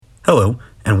Hello,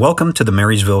 and welcome to the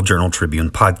Marysville Journal-Tribune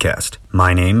podcast.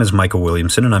 My name is Michael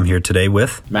Williamson, and I'm here today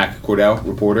with Mac Cordell,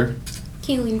 reporter.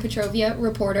 Kayleen Petrovia,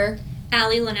 reporter.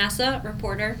 Allie Lanassa,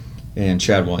 reporter. And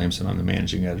Chad Williamson, I'm the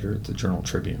managing editor at the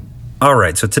Journal-Tribune. All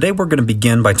right, so today we're going to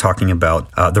begin by talking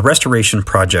about the restoration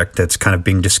project that's kind of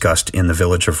being discussed in the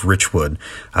village of Richwood,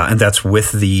 and that's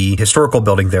with the historical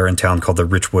building there in town called the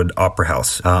Richwood Opera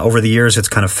House. Over the years, it's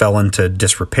kind of fell into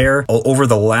disrepair. Over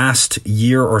the last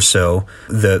year or so,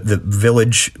 the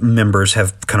village members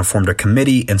have kind of formed a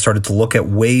committee and started to look at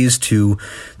ways to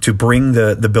bring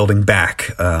the building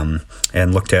back,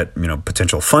 and looked at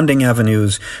potential funding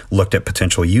avenues, looked at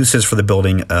potential uses for the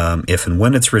building if and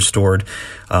when it's restored,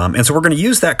 and so we're going to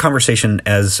use that conversation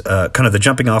as kind of the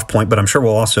jumping off point, but I'm sure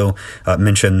we'll also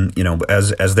mention,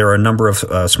 as there are a number of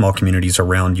small communities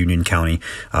around Union County,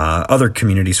 other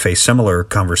communities face similar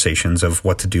conversations of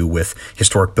what to do with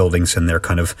historic buildings in their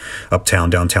kind of uptown,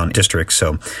 downtown districts.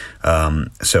 So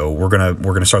we're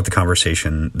gonna start the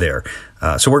conversation there.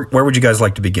 So where would you guys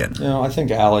like to begin? I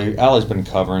think Allie's been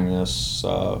covering this.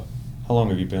 How long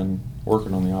have you been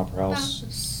working on the Opera House?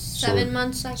 7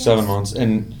 months, I guess. 7 months,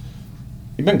 and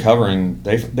you've been covering.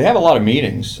 They have a lot of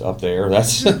meetings up there.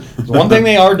 That's one thing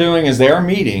they are doing is they are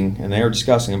meeting and they are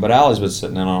discussing it. But Allie's been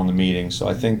sitting in on the meeting, so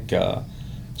I think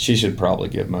she should probably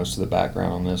give most of the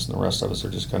background on this, and the rest of us are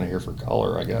just kind of here for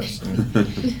color, I guess.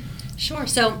 Sure.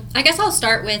 So I guess I'll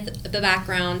start with the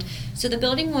background. So the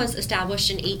building was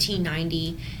established in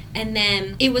 1890, and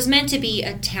then it was meant to be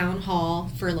a town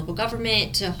hall for local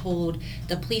government to hold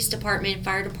the police department,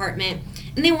 fire department,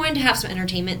 and they wanted to have some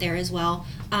entertainment there as well,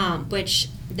 which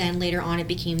then later on it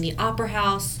became the Opera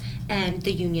House, and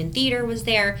the Union Theater was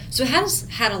there. So it has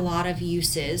had a lot of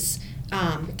uses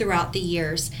throughout the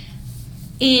years.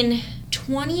 In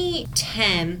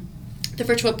 2010, the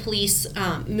Richwood Police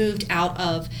moved out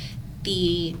of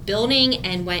the building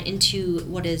and went into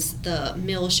what is the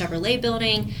Mill Chevrolet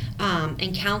building,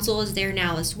 and council is there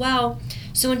now as well.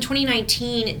 So in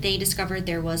 2019, they discovered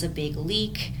there was a big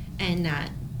leak and that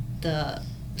the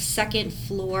second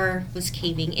floor was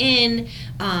caving in,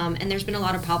 and there's been a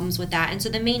lot of problems with that. And so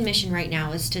the main mission right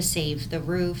now is to save the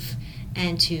roof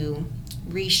and to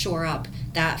reshore up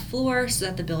that floor so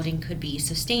that the building could be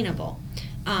sustainable.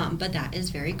 But that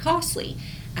is very costly,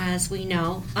 as we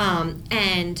know,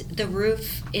 and the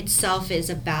roof itself is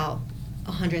about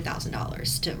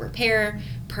 $100,000 to repair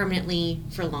permanently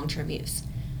for long-term use.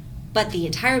 But the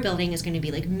entire building is going to be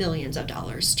like millions of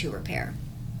dollars to repair.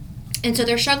 And so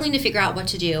they're struggling to figure out what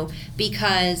to do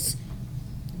because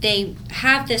they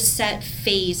have this set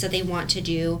phase that they want to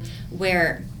do,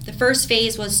 where the first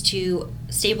phase was to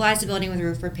stabilize the building with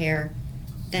roof repair.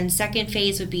 Then second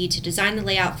phase would be to design the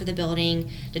layout for the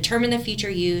building, determine the future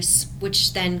use,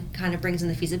 which then kind of brings in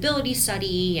the feasibility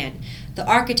study and the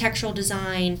architectural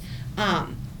design.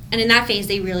 And in that phase,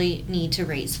 they really need to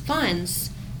raise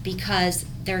funds because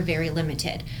they're very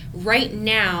limited. Right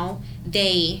now,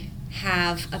 they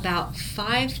have about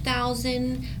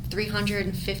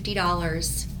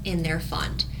 $5,350 in their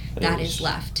fund that is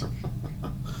left.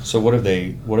 So what have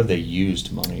they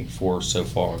used money for so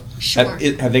far? Sure.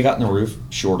 Have they gotten the roof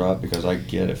shored up? Because I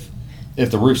get if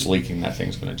the roof's leaking, that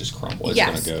thing's going to just crumble. It's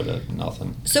Yes. going to go to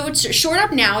nothing. So it's shored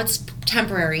up now. It's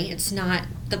temporary. It's not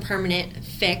the permanent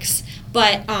fix.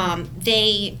 But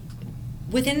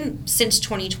since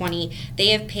 2020, they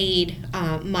have paid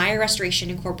Meyer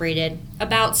Restoration Incorporated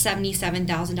about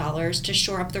 $77,000 to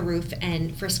shore up the roof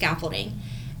and for scaffolding.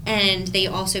 And they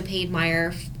also paid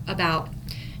Meyer about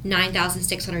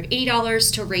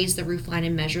 $9,680 to raise the roof line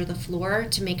and measure the floor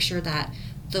to make sure that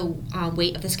the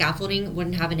weight of the scaffolding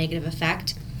wouldn't have a negative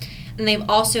effect. And they've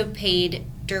also paid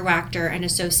Derwachter and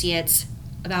Associates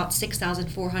about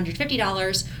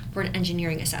 $6,450 for an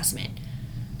engineering assessment.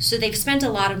 So they've spent a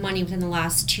lot of money within the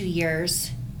last 2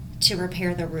 years to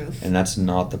repair the roof. And that's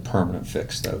not the permanent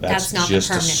fix, though. That's not just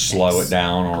the permanent to slow fix. it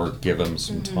down or give them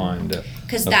some time to.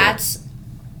 Because Okay.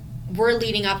 we're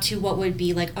leading up to what would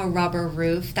be like a rubber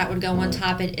roof that would go on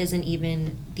top. It isn't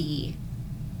even the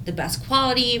best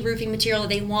quality roofing material that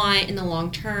they want in the long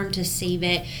term to save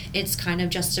it. It's kind of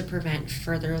just to prevent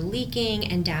further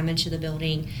leaking and damage to the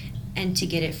building, and to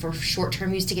get it for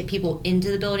short-term use to get people into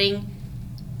the building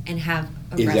and have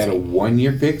a Is that a resident.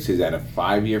 1-year fix? Is that a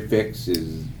 5-year fix?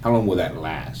 How long will that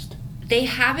last? They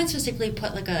haven't specifically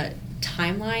put like a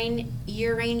timeline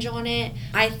year range on it.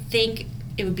 I think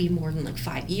it would be more than like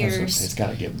 5 years. It's got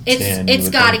to give them It's 10. it's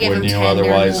got to give them 10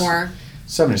 Otherwise, or more.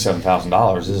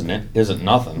 $77,000 isn't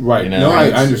nothing. Right. No,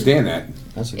 I understand that.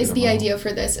 That's a Is good the amount. idea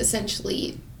for this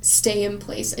essentially stay in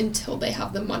place until they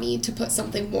have the money to put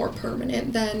something more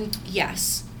permanent than...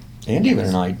 Yes. And even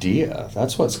an idea.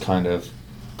 That's what's kind of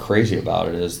crazy about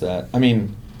it is that, I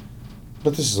mean,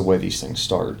 but this is the way these things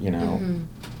start, you know. Mhm.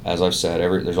 As I've said,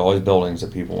 there's always buildings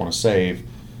that people want to save,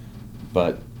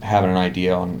 but having an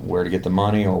idea on where to get the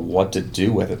money or what to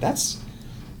do with it, that's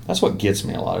what gets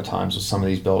me a lot of times with some of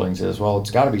these buildings is, well,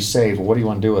 it's got to be saved. What do you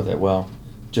want to do with it? Well,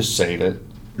 just save it.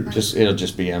 It'll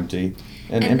just be empty.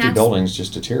 And empty that's- buildings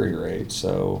just deteriorate,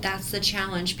 so. That's the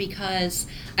challenge, because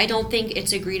I don't think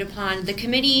it's agreed upon. The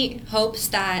committee hopes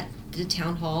that the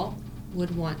town hall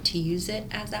would want to use it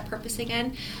as that purpose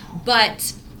again,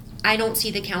 but I don't see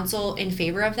the council in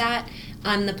favor of that.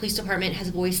 The police department has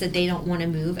voiced that they don't want to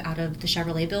move out of the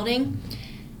Chevrolet building.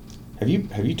 Have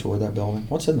you toured that building?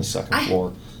 What's in the second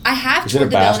floor? I have Is it a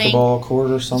toured the building. basketball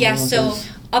court or something? Yes, like so that?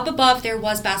 up above there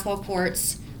was basketball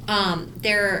courts.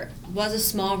 There was a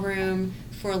small room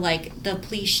for like the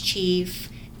police chief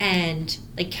and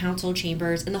like council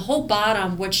chambers, and the whole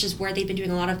bottom, which is where they've been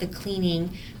doing a lot of the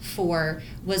cleaning for,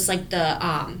 was like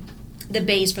the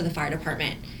bays for the fire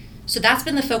department. So that's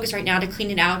been the focus right now, to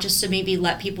clean it out, just to maybe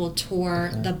let people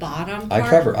tour the bottom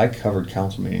part. I covered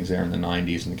council meetings there in the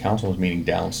 90s, and the council was meeting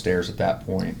downstairs at that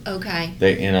point. Okay.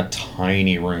 They in a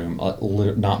tiny room,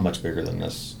 not much bigger than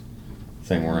this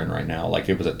thing we're in right now. Like,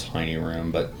 it was a tiny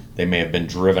room, but they may have been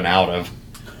driven out of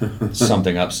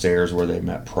something upstairs where they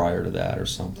met prior to that or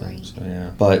something. Right. So yeah.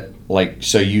 But like,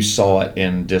 so you saw it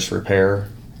in disrepair.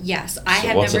 Yes, I So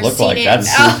have what's never it look seen like? it.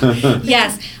 That's- Oh,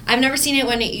 yes, I've never seen it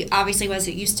when it obviously was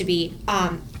it used to be.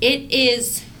 It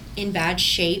is in bad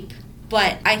shape,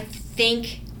 but I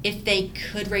think if they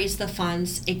could raise the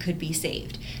funds, it could be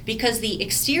saved, because the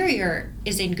exterior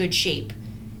is in good shape.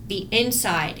 The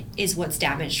inside is what's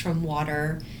damaged from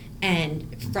water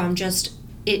and from just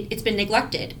it's been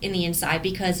neglected in the inside,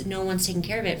 because no one's taken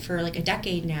care of it for like a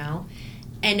decade now,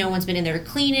 and no one's been in there to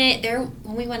clean it.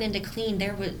 When we went in to clean,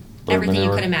 there was everything you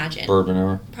manure, could imagine. Bird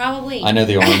manure. Probably. I know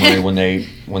the armory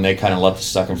when they kind of let the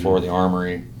second floor of the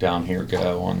armory down here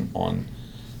go on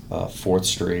 4th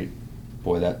Street.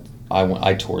 Boy, that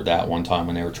I toured that one time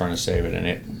when they were trying to save it, and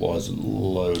it was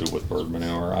loaded with bird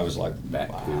manure. I was like,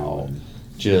 wow,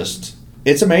 just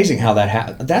it's amazing how that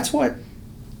happened. That's what.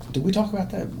 Did we talk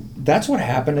about that? That's what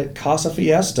happened at Casa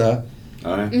Fiesta.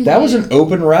 All right. Mm-hmm. That was an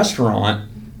open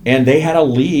restaurant, and they had a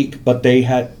leak, but they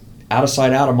had out of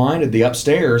sight, out of mind at the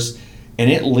upstairs, and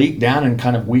it leaked down and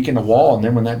kind of weakened the wall. And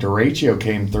then when that derecho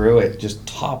came through, it just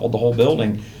toppled the whole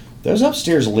building. Those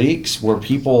upstairs leaks, where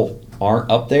people aren't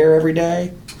up there every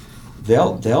day,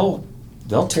 they'll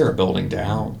tear a building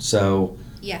down. So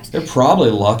Yes. they're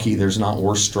probably lucky there's not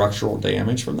worse structural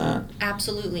damage from that.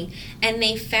 Absolutely. And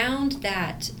they found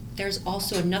that there's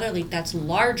also another leak that's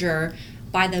larger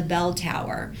by the bell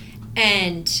tower.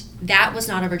 And that was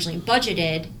not originally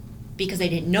budgeted because they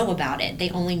didn't know about it. They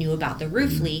only knew about the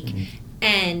roof leak.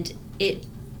 And it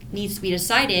needs to be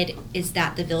decided, is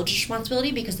that the village's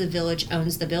responsibility because the village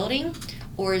owns the building?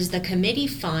 Or is the committee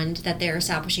fund that they're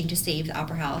establishing to save the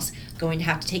Opera House going to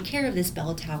have to take care of this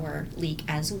bell tower leak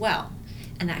as well?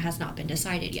 And that has not been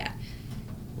decided yet.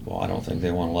 Well, I don't think they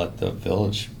want to let the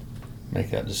village make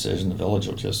that decision. The village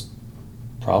will just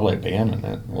probably abandon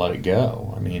it and let it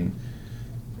go. I mean,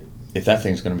 if that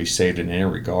thing's going to be saved in any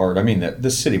regard, I mean,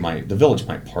 the village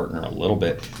might partner a little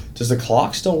bit. Does the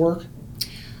clock still work?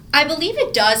 I believe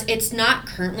it does. It's not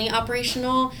currently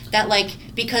operational. That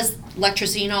because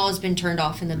electricity and all has been turned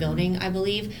off in the building, I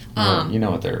believe. You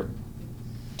know what their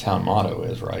town motto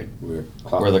is, right?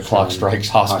 Where the clock strikes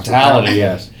hospitality.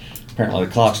 Yes. Apparently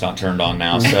the clock's not turned on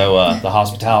now, so the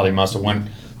hospitality must have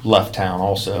left town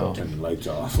also. Turn the lights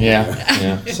off.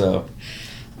 Yeah. So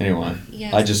anyway,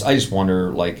 Yes. I just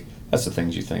wonder, like, that's the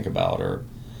things you think about, or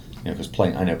because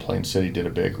I know Plain City did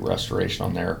a big restoration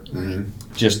on their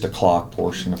just the clock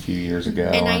portion a few years ago.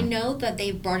 And I know that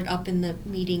they've brought it up in the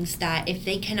meetings that if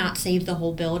they cannot save the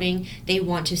whole building, they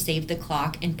want to save the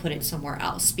clock and put it somewhere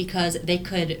else, because they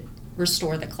could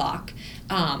restore the clock.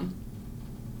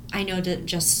 I know that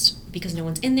just because no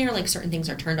one's in there, like certain things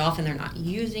are turned off and they're not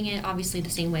using it, obviously the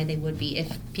same way they would be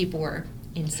if people were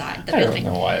inside the I building.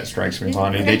 don't know why it strikes me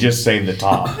funny. They just saved the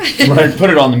top. Right, put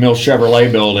it on the Mill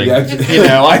Chevrolet building.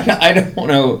 Yeah. I don't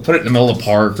know. Put it in the middle of the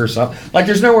park or something. Like,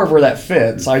 there's nowhere where that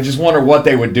fits. I just wonder what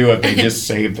they would do if they just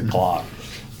saved the clock.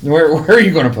 Where are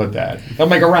you going to put that? They'll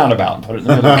make a roundabout and put it in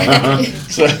the middle.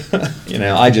 So,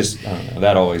 I don't know.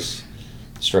 That always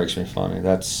strikes me funny.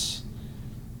 That's,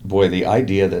 boy, the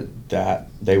idea that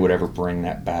they would ever bring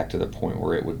that back to the point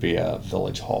where it would be a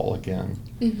village hall again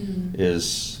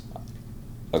is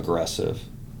aggressive,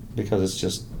 because it's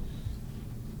just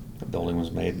building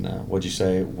was made in, what'd you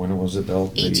say, when was it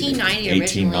built? 1890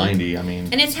 1890, I mean.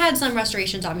 And it's had some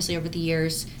restorations, obviously, over the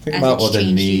years. Think as about it's what the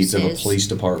changed needs of a uses. police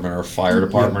department or a fire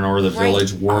department or the Right.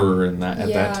 village were in that, at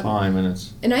that Yeah. time, and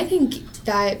it's. And I think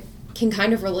that can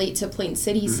kind of relate to Plain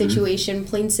City's situation.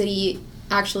 Plain City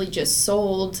actually just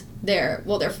sold they're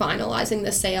finalizing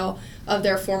the sale of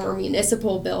their former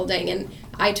municipal building, and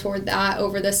I toured that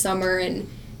over the summer, and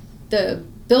the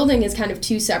building is kind of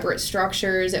two separate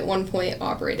structures. At one point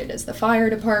operated as the fire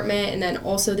department and then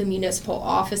also the municipal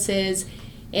offices.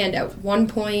 And at one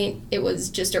point, it was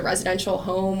just a residential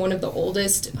home, one of the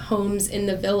oldest homes in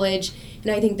the village.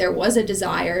 And I think there was a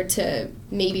desire to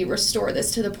maybe restore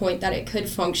this to the point that it could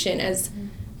function as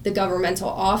the governmental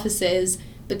offices.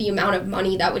 But the amount of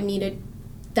money that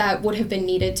would have been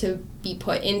needed to be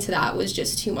put into that was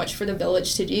just too much for the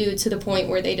village to do, to the point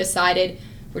where they decided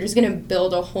we're just going to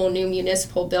build a whole new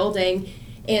municipal building.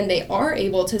 And they are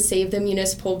able to save the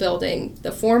municipal building,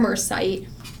 the former site,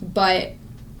 but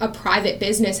a private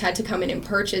business had to come in and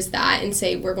purchase that and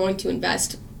say, we're going to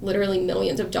invest literally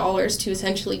millions of dollars to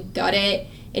essentially gut it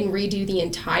and redo the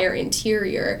entire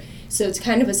interior. So it's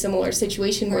kind of a similar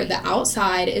situation where the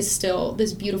outside is still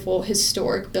this beautiful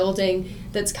historic building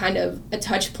that's kind of a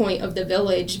touch point of the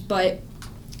village, but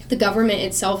the government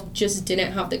itself just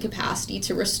didn't have the capacity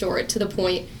to restore it to the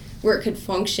point where it could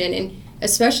function. And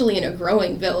especially in a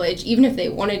growing village, even if they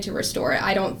wanted to restore it,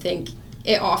 I don't think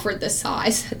it offered the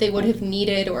size that they would have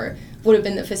needed or would have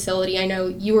been the facility. I know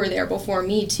you were there before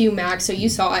me too, Max, so you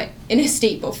saw it in a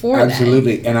state before that.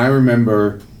 Absolutely. And I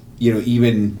remember,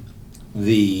 even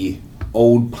the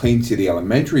old Plain City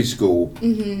Elementary School,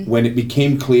 when it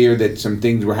became clear that some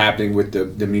things were happening with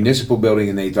the municipal building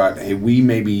and they thought, hey, we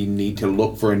maybe need to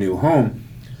look for a new home.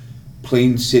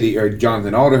 Plain City, or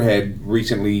Jonathan Alderhead,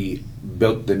 recently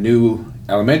built the new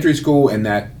elementary school, and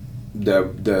that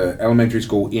the elementary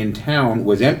school in town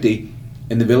was empty,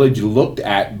 and the village looked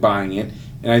at buying it,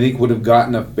 and I think would have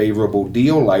gotten a favorable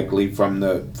deal likely from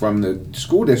the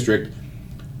school district,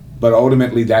 but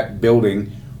ultimately that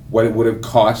building, what it would have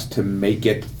cost to make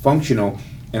it functional,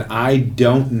 and I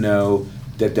don't know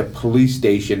that the police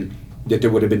station, that there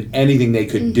would have been anything they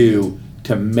could do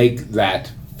to make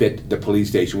that fit the police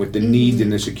station with the needs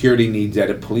and the security needs that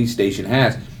a police station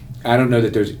has. I don't know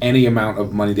that there's any amount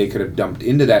of money they could have dumped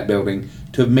into that building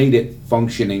to have made it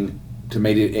functioning, to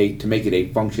make it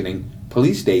a functioning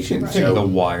police station. Think of the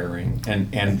wiring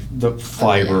and the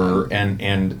fiber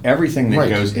and everything that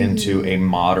goes into a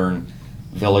modern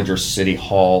village or city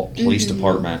hall police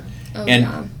department.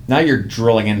 Now you're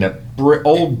drilling into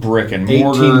old brick and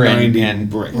mortar and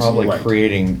bricks, probably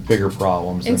creating bigger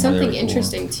problems. And than something before.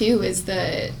 interesting too is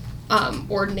the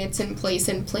ordinance in place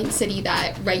in Plain City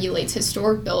that regulates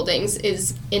historic buildings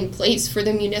is in place for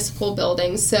the municipal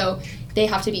buildings. So they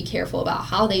have to be careful about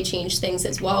how they change things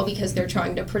as well, because they're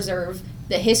trying to preserve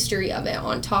the history of it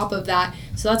on top of that.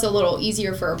 So that's a little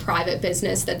easier for a private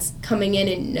business that's coming in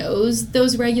and knows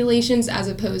those regulations, as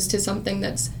opposed to something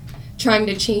that's trying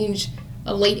to change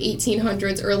a late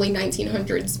 1800s, early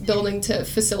 1900s building to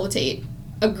facilitate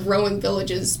a growing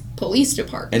village's police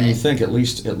department. And you think at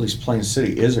least Plain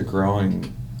City is a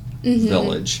growing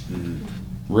village.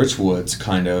 Richwood's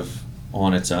kind of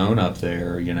on its own up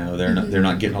there. They're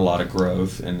not getting a lot of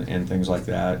growth and things like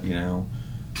that.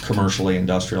 Commercially,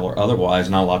 industrial, or otherwise,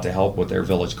 not a lot to help with their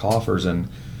village coffers. And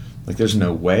there's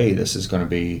no way this is going to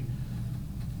be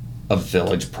a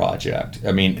village project.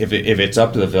 I mean, if it's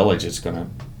up to the village, it's going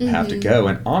to have to go.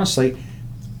 And honestly,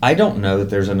 I don't know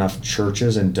that there's enough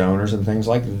churches and donors and things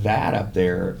like that up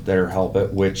there that are help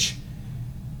it, which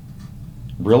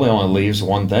really only leaves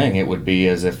one thing. It would be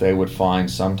as if they would find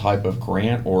some type of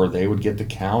grant, or they would get the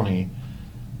county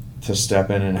to step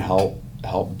in and help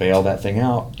bail that thing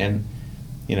out. And,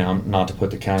 not to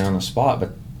put the county on the spot,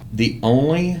 but the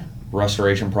only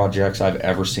restoration projects I've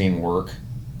ever seen work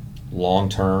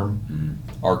long-term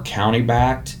are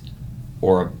county-backed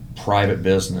or a private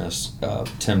business.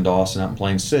 Tim Dawson out in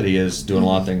Plain City is doing a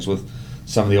lot of things with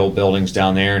some of the old buildings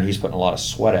down there, and he's putting a lot of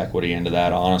sweat equity into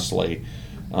that, honestly.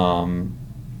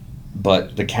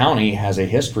 But the county has a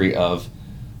history of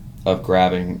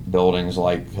grabbing buildings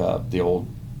like the old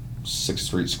 6th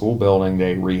Street School building.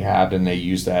 They rehabbed and they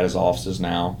use that as offices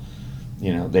now.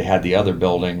 They had the other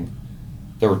building.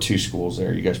 There were 2 schools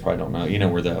there. You guys probably don't know. You know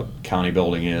where the county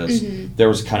building is. There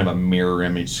was kind of a mirror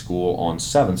image school on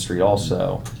 7th Street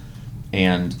also.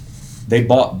 And they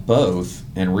bought both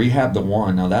and rehabbed the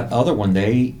one. Now that other one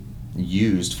they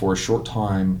used for a short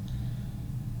time.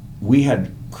 We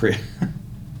had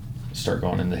start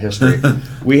going into history.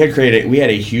 We had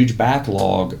a huge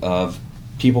backlog of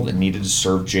people that needed to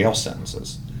serve jail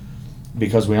sentences.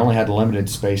 because we only had limited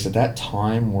space at that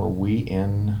time. Were we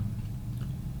in?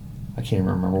 I can't even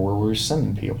remember where we were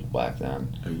sending people back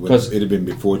then. Because it'd have been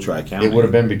before Tri-County. It would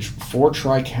have been before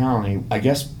Tri-County. I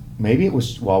guess maybe it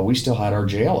was while we still had our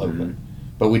jail open,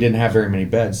 but we didn't have very many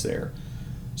beds there.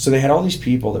 So they had all these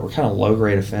people that were kind of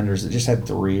low-grade offenders that just had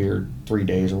 3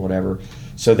 days or whatever.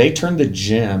 So they turned the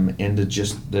gym into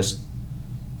just this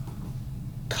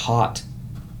cot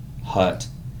hut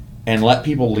and let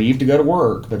people leave to go to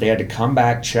work, but they had to come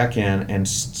back, check in, and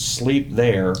sleep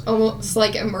there. Almost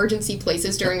like emergency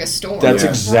places during a storm. That's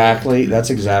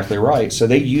exactly right. So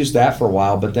they used that for a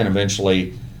while, but then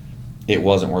eventually it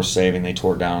wasn't worth saving. They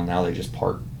tore it down. Now they just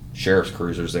park sheriff's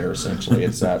cruisers there, essentially.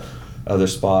 It's that other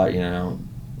spot,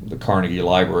 the Carnegie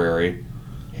Library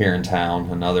here in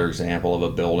town, another example of a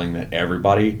building that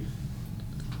everybody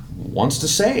wants to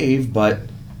save, but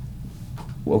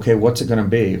okay, what's it going to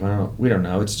be? Well, we don't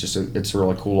know. It's a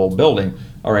really cool old building.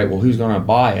 All right, well, who's going to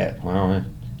buy it? Well,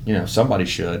 somebody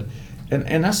should.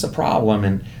 And that's the problem.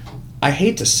 And I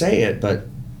hate to say it, but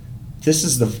this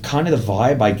is the kind of the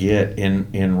vibe I get in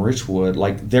Richwood.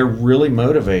 Like, they're really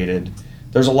motivated.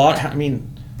 There's a lot,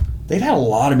 they've had a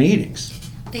lot of meetings.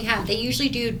 They have. They usually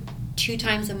do 2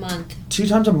 times a month. 2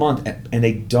 times a month, and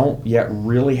they don't yet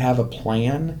really have a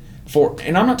plan for,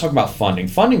 and I'm not talking about funding.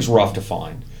 Funding's rough to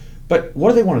find. But what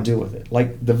do they want to do with it?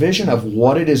 Like, the vision of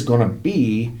what it is going to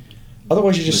be.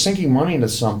 Otherwise, you're just sinking money into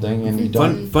something and you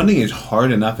don't. Funding is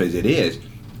hard enough as it is.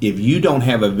 If you don't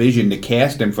have a vision to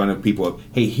cast in front of people,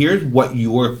 hey, here's what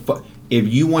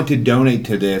if you want to donate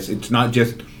to this, it's not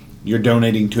just you're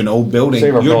donating to an old building.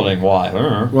 Save our building, why?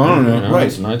 Well, I don't know. Right.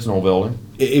 It's an old building.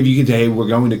 If you can say, hey, we're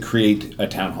going to create a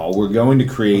town hall, we're going to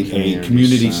create a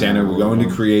community center, we're going to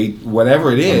create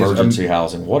whatever it is. Emergency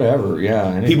housing, whatever,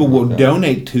 yeah. People will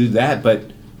donate to that, but...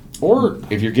 Or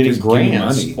if you're getting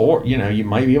grants, or, you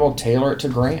might be able to tailor it to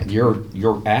grant.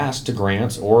 You're asked to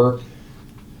grants, or...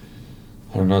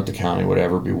 I don't know if the county would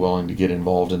ever be willing to get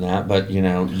involved in that, but,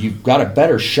 you've got a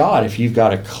better shot if you've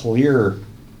got a clear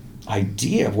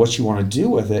idea of what you want to do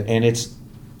with it, and it's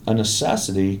a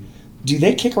necessity. Do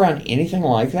they kick around anything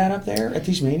like that up there at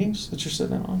these meetings that you're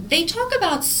sitting on? They talk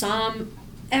about some.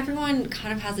 Everyone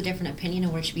kind of has a different opinion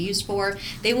of what it should be used for.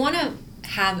 They want to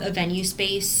have a venue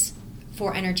space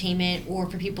for entertainment or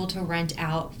for people to rent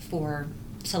out for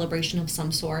celebration of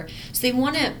some sort. So they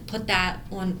want to put that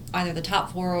on either the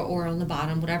top floor or on the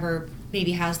bottom, whatever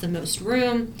maybe has the most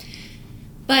room.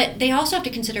 But they also have to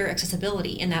consider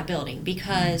accessibility in that building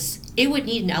because it would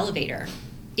need an elevator.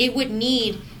 It would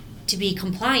need to be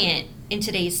compliant in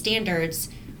today's standards,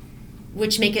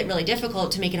 which make it really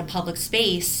difficult to make it a public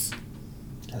space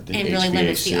and really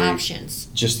limits the options.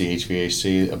 Just the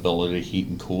HVAC ability to heat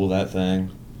and cool that thing.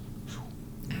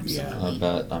 Absolutely. I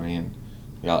bet.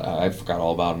 I forgot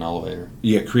all about an elevator.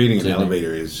 Yeah, creating an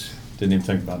elevator is... Didn't even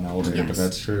think about an elevator, but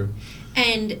that's true.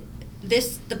 And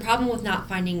the problem with not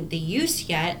finding the use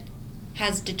yet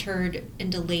has deterred and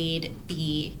delayed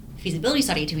the feasibility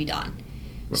study to be done.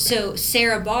 So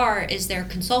Sarah Barr is their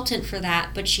consultant for that,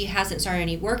 but she hasn't started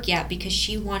any work yet because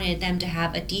she wanted them to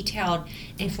have a detailed,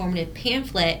 informative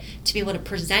pamphlet to be able to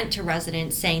present to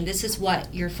residents saying this is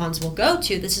what your funds will go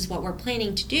to, this is what we're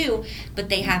planning to do, but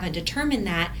they haven't determined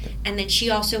that. And then she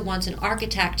also wants an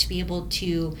architect to be able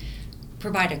to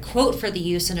provide a quote for the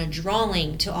use and a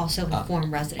drawing to also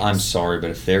inform residents. I'm sorry, but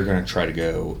if they're going to try to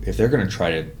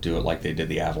do it like they did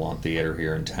the Avalon Theater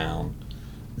here in town,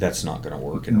 that's not going to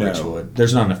work in Richwood.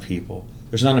 There's not enough people.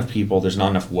 There's not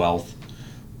enough wealth.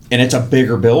 And it's a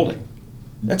bigger building.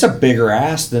 That's a bigger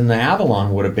ask than the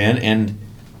Avalon would have been, and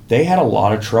they had a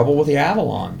lot of trouble with the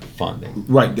Avalon funding.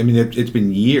 Right. It's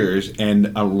been years,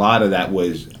 and a lot of that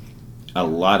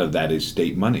is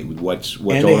state money. What's and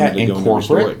they had going in to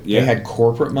restore it. They had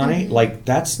corporate money. Like,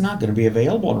 that's not going to be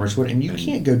available in Richwood, and you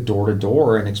can't go door to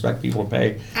door and expect people to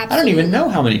pay. Absolutely. I don't even know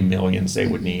how many millions they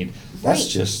would need. That's right.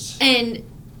 just... And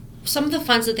some of the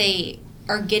funds that they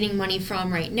are getting money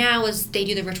from right now is they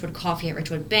do the Richwood Coffee at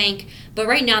Richwood Bank, but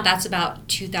right now that's about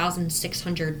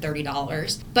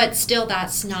 $2,630. But still,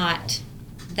 that's not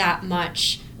that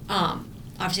much.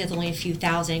 Obviously, that's only a few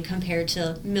thousand compared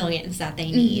to millions that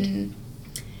they need. Mm-hmm.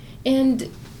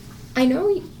 And I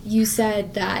know you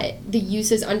said that the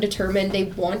use is undetermined. They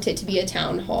want it to be a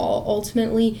town hall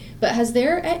ultimately, but has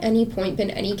there at any point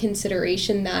been any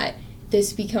consideration that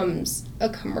this becomes a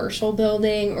commercial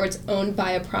building or it's owned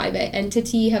by a private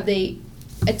entity? Have they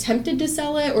attempted to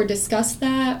sell it or discussed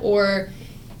that, or?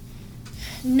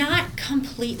 Not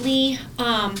completely.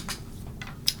 When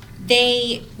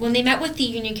they met with the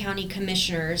Union County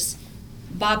Commissioners,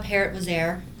 Bob Parrott was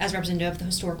there as representative of the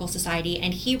Historical Society,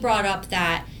 and he brought up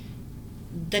that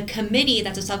the committee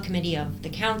that's a subcommittee of the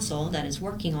council that is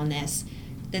working on this,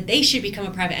 that they should become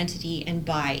a private entity and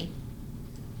buy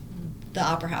the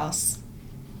Opera House.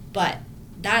 But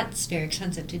that's very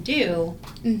expensive to do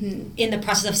in the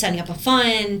process of setting up a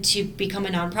fund to become a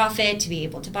nonprofit, to be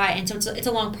able to buy. And so it's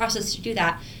a long process to do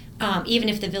that. Even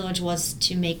if the village was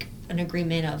to make an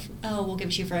agreement of, oh, we'll give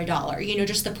it to you for $1,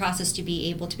 just the process to be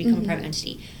able to become a private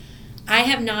entity. I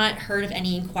have not heard of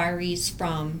any inquiries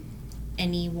from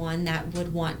anyone that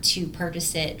would want to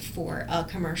purchase it for a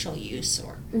commercial use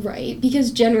or Right,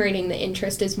 because generating the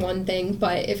interest is one thing,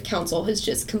 but if council has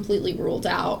just completely ruled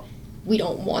out, we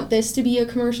don't want this to be a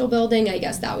commercial building, I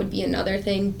guess that would be another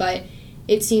thing. But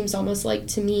it seems almost like,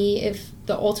 to me, if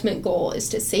the ultimate goal is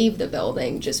to save the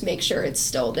building, just make sure it's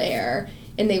still there,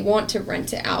 and they want to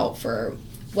rent it out for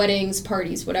weddings,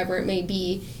 parties, whatever it may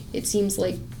be, it seems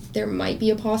like there might be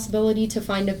a possibility to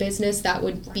find a business that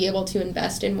would be able to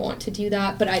invest and want to do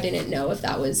that. But I didn't know if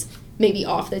that was maybe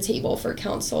off the table for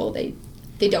council. They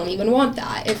don't even want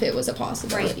that if it was a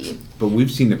possibility. But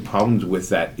we've seen the problems with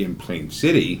that in Plain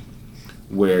City,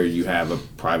 where you have a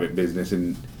private business,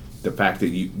 and the fact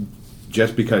that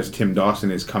just because Tim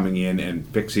Dawson is coming in and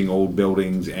fixing old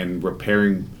buildings and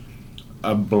repairing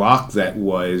a block that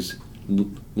was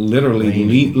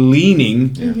literally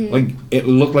leaning like it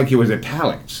looked like it was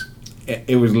italics.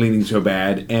 It was leaning so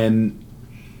bad, and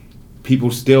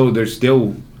there's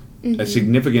still a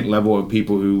significant level of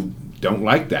people who don't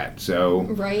like that. So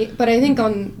Right, but I think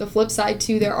on the flip side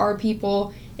too, there are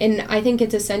people, and I think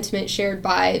it's a sentiment shared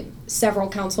by several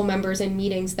council members in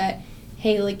meetings, that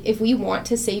hey, like, if we want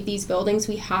to save these buildings,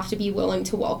 we have to be willing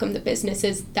to welcome the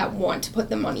businesses that want to put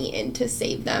the money in to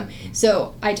save them.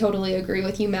 So I totally agree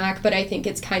with you, Mac, but I think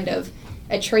it's kind of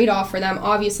a trade-off for them.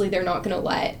 Obviously, they're not going to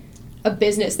let a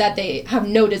business that they have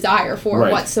no desire for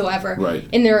whatsoever. Right.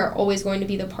 And there are always going to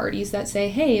be the parties that say,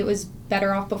 hey, it was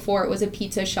better off before it was a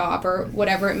pizza shop or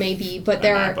whatever it may be. But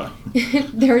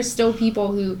there are still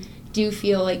people who do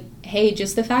feel like, hey,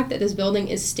 just the fact that this building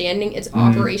is standing, it's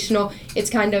operational,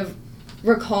 it's kind of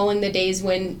recalling the days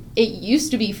when it used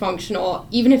to be functional.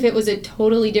 Even if it was a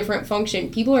totally different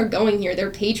function, people are going here, they're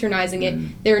patronizing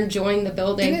it, they're enjoying the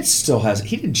building. And it still has,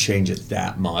 he didn't change it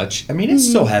that much. I mean, it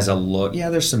still has a look. Yeah,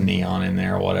 there's some neon in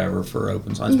there or whatever for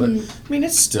open signs, but I mean,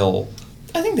 it's still,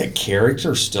 I think the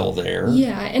character's still there.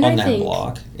 Yeah, and on I that think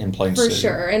block in Plain for City.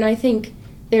 sure. And I think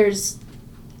there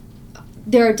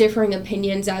are differing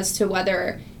opinions as to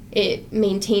whether it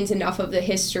maintains enough of the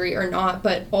history or not,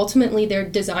 but ultimately their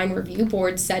design review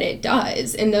board said it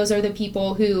does, and those are the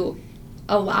people who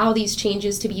allow these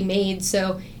changes to be made.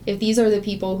 So if these are the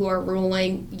people who are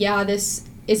ruling, yeah, this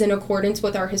is in accordance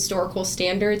with our historical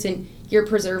standards and you're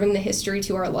preserving the history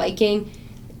to our liking,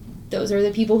 those are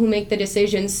the people who make the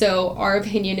decisions. So our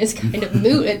opinion is kind of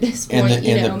moot at this point.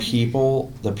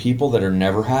 The people that are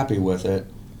never happy with it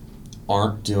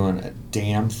aren't doing a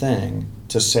damn thing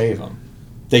to save them.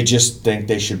 They just think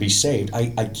they should be saved.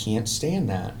 I can't stand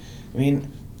that. I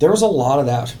mean, there was a lot of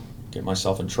that. Get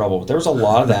myself in trouble, but there was a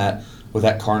lot of that with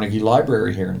that Carnegie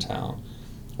Library here in town,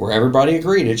 where everybody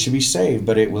agreed it should be saved,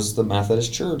 but it was the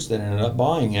Methodist Church that ended up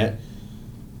buying it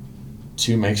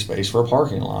to make space for a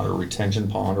parking lot or retention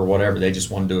pond or whatever. They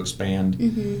just wanted to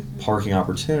expand parking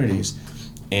opportunities.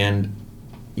 And,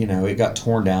 it got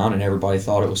torn down and everybody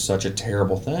thought it was such a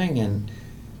terrible thing. And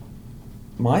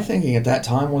my thinking at that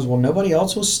time was, well, nobody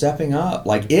else was stepping up.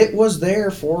 Like, it was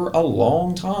there for a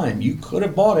long time. You could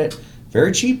have bought it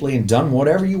very cheaply and done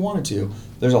whatever you wanted to.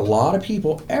 There's a lot of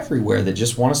people everywhere that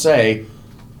just want to say,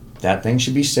 that thing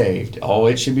should be saved. Oh,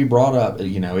 it should be brought up.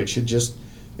 It should just,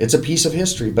 it's a piece of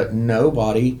history. But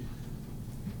nobody,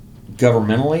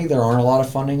 governmentally, there aren't a lot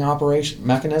of funding operation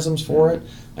mechanisms for it.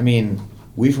 I mean,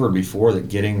 we've heard before that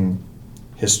getting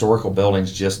historical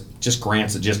buildings, just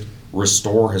grants that just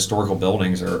restore historical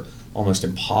buildings are almost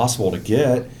impossible to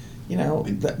get.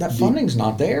 That funding's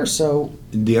not there. So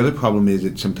the other problem is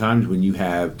that sometimes when you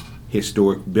have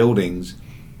historic buildings,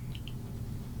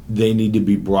 they need to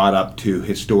be brought up to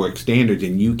historic standards,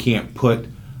 and you can't put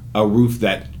a roof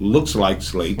that looks like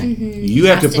slate. You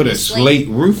have to put a slate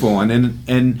roof on,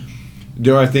 and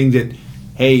there are things that,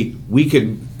 hey, we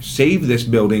could save this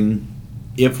building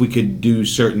if we could do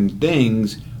certain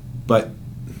things, but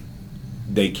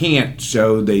they can't,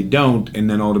 so they don't, and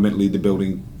then ultimately the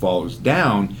building falls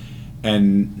down.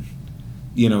 And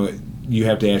you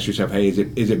have to ask yourself, hey,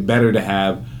 is it better to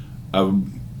have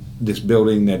this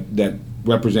building that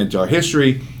represents our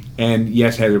history and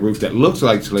yes has a roof that looks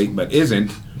like slate but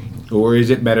isn't, or is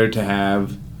it better to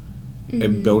have a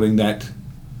building that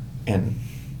and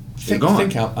think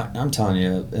how, I'm telling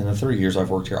you, in the 3 years I've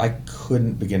worked here, I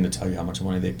couldn't begin to tell you how much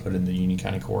money they put in the Union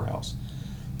County Courthouse.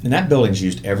 And that building's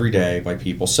used every day by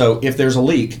people. So if there's a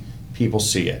leak, people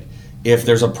see it. If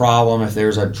there's a problem, if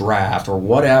there's a draft or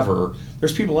whatever,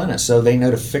 there's people in it. So they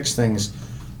know to fix things.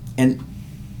 And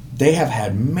they have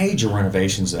had major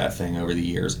renovations of that thing over the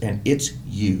years, and it's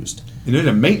used. And there's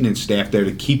a maintenance staff there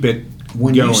to keep it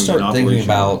When going you start and thinking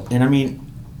operational. about, and I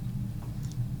mean,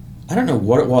 I don't know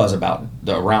what it was about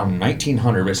around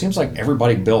 1900, but it seems like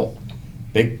everybody built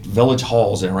big village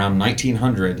halls in around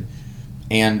 1900.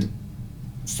 And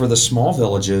for the small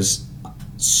villages,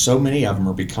 so many of them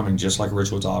are becoming just like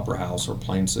Richwood's Opera House or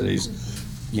Plain City's,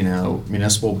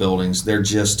 municipal buildings. They're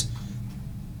just,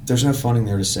 there's no funding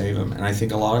there to save them. And I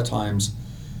think a lot of times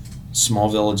small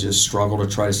villages struggle to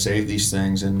try to save these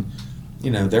things. And,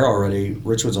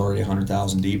 Richwood's already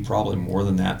 100,000 deep, probably more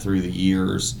than that through the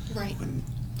years. Right. And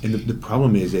the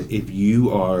problem is that if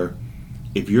you're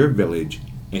a village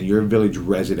and you're a village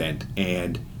resident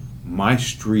and my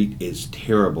street is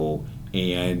terrible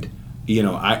and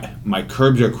my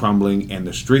curbs are crumbling and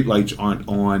the street lights aren't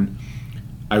on,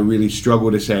 I really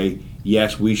struggle to say,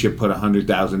 yes, we should put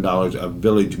 $100,000 of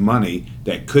village money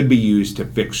that could be used to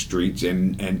fix streets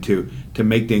and to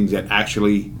make things that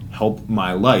actually help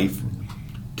my life,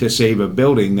 to save a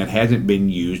building that hasn't been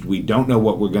used. We don't know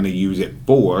what we're going to use it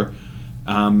for.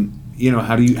 How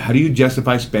do you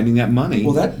justify spending that money?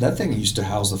 Well, that thing used to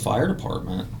house the fire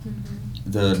department,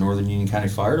 the Northern Union County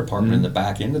Fire Department, in the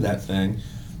back end of that thing,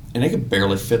 and they could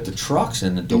barely fit the trucks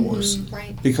in the doors,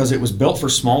 Right. because it was built for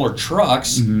smaller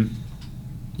trucks,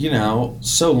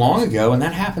 so long ago, and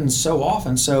that happens so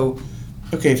often. So,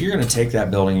 okay, if you're going to take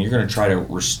that building and you're going to try to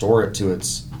restore it to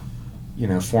its,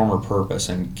 former purpose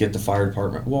and get the fire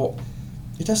department, well,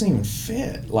 it doesn't even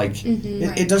fit. Like,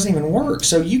 it doesn't even work.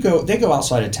 So they go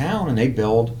outside of town and they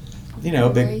build, a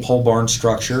big pole barn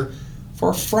structure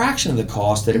for a fraction of the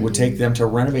cost that it would take them to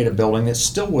renovate a building that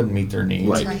still wouldn't meet their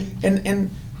needs. Right. And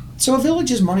so a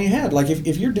village is money ahead. Like if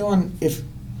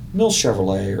Mills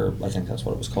Chevrolet, or I think that's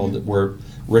what it was called, where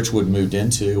Richwood moved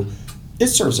into, it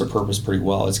serves their purpose pretty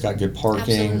well. It's got good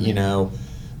parking, Absolutely.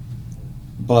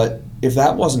 But if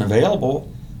that wasn't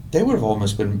available, they would have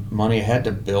almost been money ahead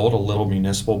to build a little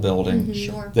municipal building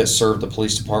Sure. that served the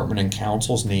police department and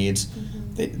council's needs.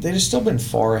 They'd have still been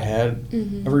far ahead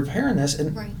of repairing this,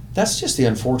 and that's just the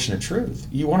unfortunate truth.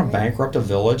 You want to bankrupt a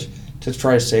village to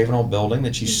try to save an old building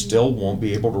that you still won't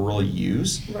be able to really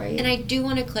use. Right. And I do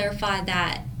want to clarify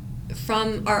that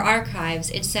from our archives,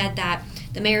 it said that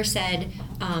the mayor said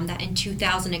that in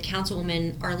 2000, a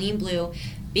councilwoman, Arlene Blue,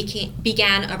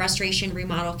 began a restoration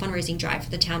remodel fundraising drive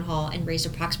for the town hall and raised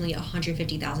approximately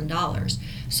 $150,000.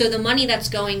 So the money that's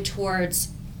going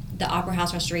towards the Opera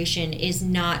House restoration is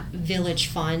not village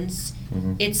funds.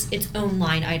 It's its own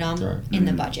line item in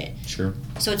the budget. Sure.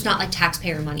 So it's not like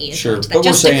taxpayer money. Sure. That. But we're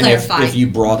Just saying to clarify. if you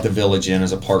brought the village in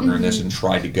as a partner in this and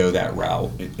tried to go that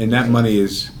route. And that money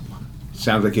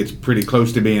sounds like it's pretty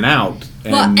close to being out.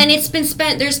 And it's been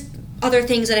spent. There's other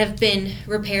things that have been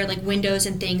repaired, like windows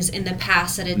and things in the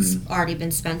past that it's already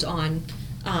been spent on.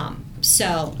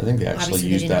 So I think they actually obviously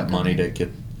used didn't that go money there. to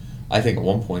get. I think at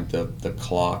one point the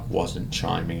clock wasn't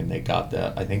chiming, and they got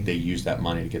that. I think they used that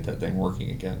money to get that thing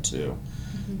working again too.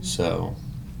 So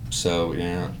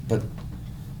yeah. But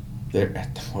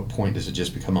at what point does it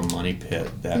just become a money pit?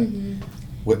 That, and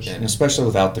especially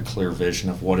without the clear vision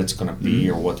of what it's going to be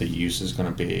or what the use is going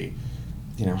to be.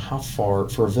 How far,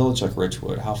 for a village like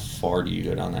Richwood, how far do you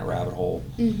go down that rabbit hole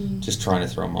just trying to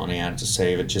throw money at it to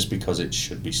save it just because it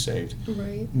should be saved?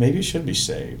 Right. Maybe it should be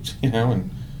saved,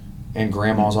 and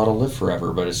grandmas ought to live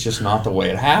forever, but it's just not the way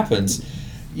it happens.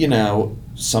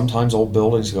 Sometimes old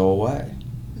buildings go away.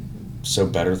 So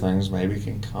better things maybe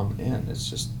can come in. It's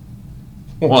just,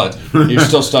 what? You're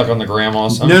still stuck on the grandma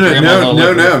song?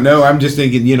 No. I'm just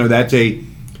thinking,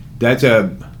 that's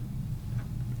a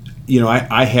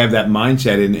I have that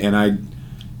mindset, and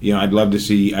I'd love to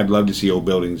see old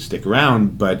buildings stick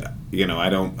around, but I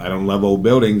don't love old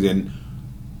buildings, and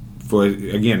for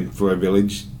a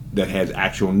village that has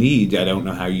actual needs, I don't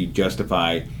know how you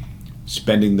justify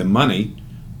spending the money,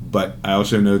 but I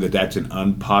also know that that's an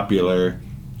unpopular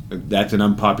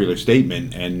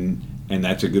statement, and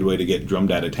that's a good way to get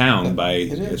drummed out of town by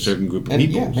a certain group of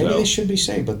people. Yeah, maybe they should be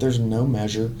saved, but there's no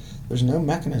measure, there's no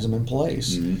mechanism in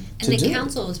place. And the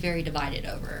council is very divided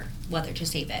over whether to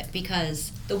save it,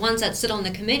 because the ones that sit on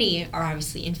the committee are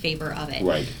obviously in favor of it.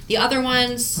 Right. The other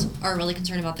ones are really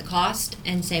concerned about the cost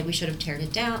and say we should have torn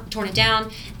it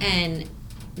down and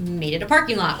made it a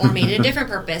parking lot or made it a different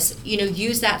purpose.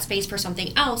 Use that space for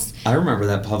something else. I remember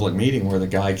that public meeting where the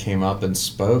guy came up and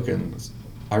spoke, and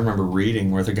I remember reading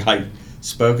where the guy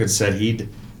spoke and said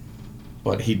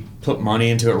but he put money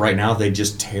into it right now. They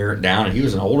just tear it down. And he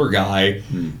was an older guy.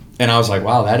 And I was like,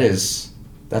 wow,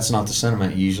 that's not the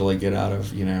sentiment you usually get out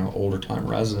of, older time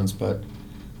residents. But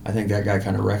I think that guy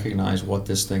kind of recognized what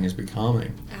this thing is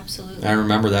becoming. Absolutely. And I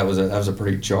remember that was a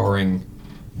pretty jarring.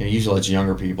 Usually it's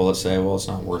younger people that say, well, it's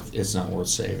not worth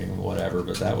saving, whatever.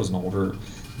 But that was I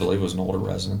believe it was an older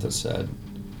resident that said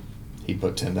he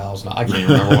put $10,000. I can't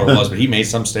remember what it was, but he made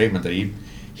some statement that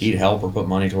he'd help or put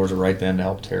money towards it right then to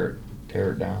help tear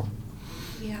it down.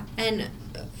 Yeah, and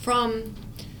from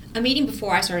a meeting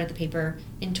before I started at the paper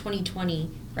in 2020,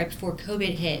 right before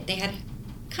COVID hit, they had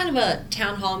kind of a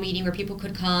town hall meeting where people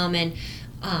could come and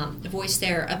voice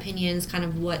their opinions, kind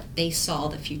of what they saw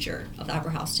the future of the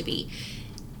Opera House to be.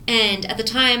 And at the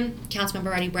time,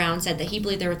 Councilmember Eddie Brown said that he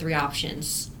believed there were 3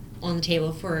 options on the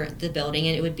table for the building,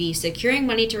 and it would be securing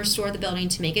money to restore the building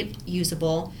to make it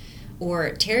usable,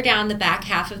 or tear down the back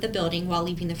half of the building while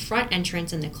leaving the front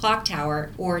entrance and the clock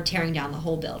tower, or tearing down the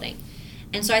whole building.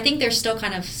 And so I think they're still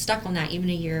kind of stuck on that even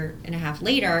a year and a half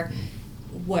later.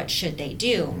 What should they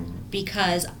do?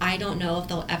 Because I don't know if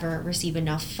they'll ever receive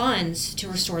enough funds to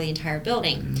restore the entire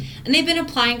building. And they've been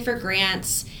applying for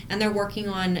grants, and they're working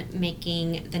on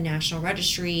making the National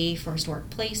Registry for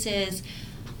Historic Places,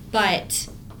 but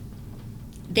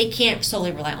they can't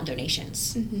solely rely on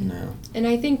donations. No. And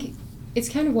I think it's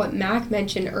kind of what Mac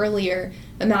mentioned earlier,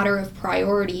 a matter of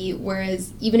priority,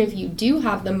 whereas even if you do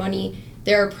have the money,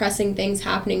 there are pressing things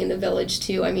happening in the village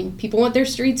too. I mean, people want their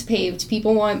streets paved,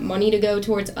 people want money to go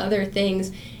towards other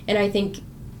things, and I think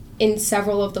in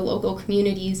several of the local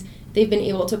communities, they've been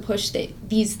able to push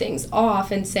these things off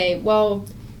and say, well,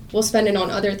 we'll spend it on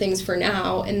other things for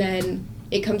now, and then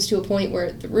it comes to a point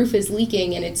where the roof is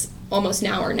leaking and it's almost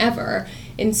now or never.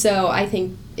 And so I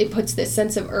think it puts this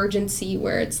sense of urgency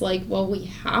where it's like, well, we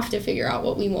have to figure out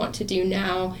what we want to do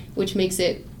now, which makes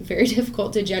it very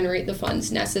difficult to generate the funds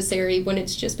necessary when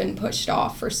it's just been pushed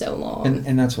off for so long.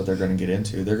 And that's what they're going to get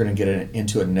into. They're going to get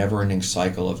into a never-ending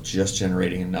cycle of just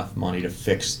generating enough money to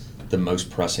fix the most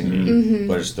pressing need,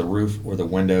 whether it's the roof or the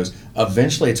windows.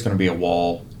 Eventually, it's going to be a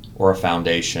wall or a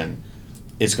foundation.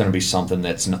 It's going to be something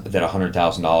that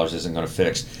 $100,000 isn't going to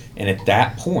fix. And at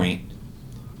that point,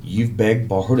 you've begged,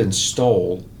 borrowed, and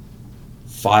stole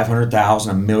 $500,000,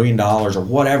 $1 million, or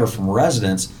whatever from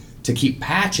residents to keep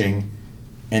patching,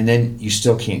 and then you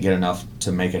still can't get enough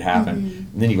to make it happen.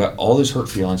 And then you've got all those hurt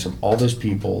feelings from all those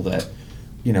people that,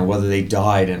 whether they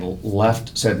died and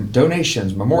left, said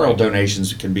donations, memorial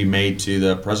donations can be made to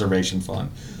the preservation fund.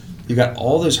 You've got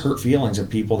all those hurt feelings of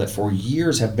people that for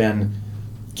years have been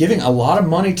giving a lot of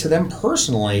money to them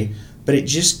personally, but it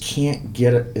just can't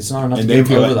get it. It's not enough. And to they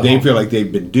get over the they hump. feel like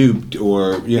they've been duped,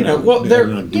 or well,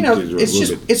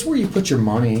 it's where you put your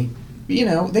money.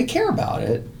 They care about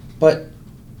it, but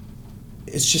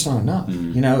it's just not enough.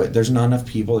 There's not enough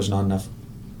people. There's not enough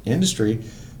industry,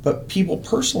 but people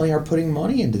personally are putting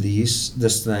money into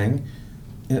this thing,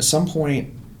 and at some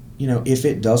point, if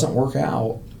it doesn't work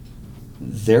out,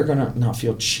 they're gonna not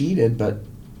feel cheated, but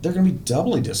they're gonna be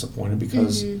doubly disappointed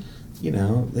because.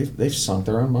 They've sunk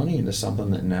their own money into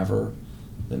something that never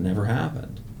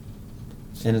happened,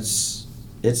 and it's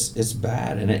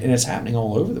bad, and it's happening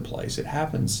all over the place. It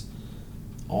happens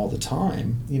all the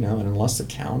time, and unless the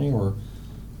county or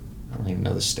I don't even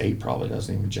know, the state probably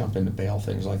doesn't even jump in to bail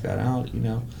things like that out.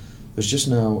 There's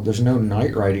no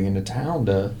night riding into town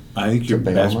to. I think your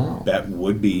bail best them out. bet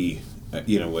would be,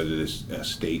 whether it's a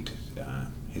state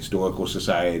historical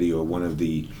society or one of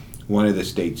the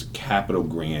state's capital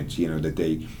grants, that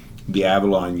the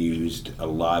Avalon used a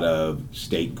lot of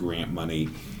state grant money,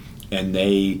 and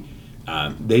they've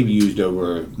used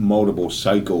over multiple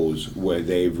cycles where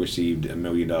they've received $1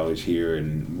 million here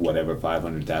and whatever,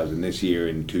 $500,000 this year.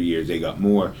 In 2 years they got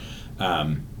more.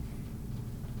 I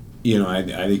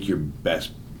think your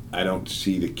best. I don't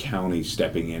see the county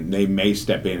stepping in. They may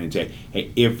step in and say,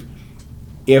 hey, if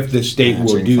the state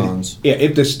will do funds.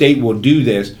 if the state will do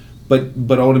this.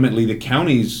 But ultimately, the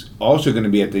county's also going to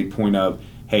be at the point of,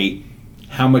 hey,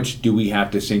 how much do we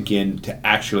have to sink in to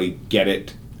actually get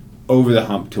it over the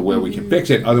hump to where we can fix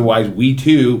it? Otherwise, we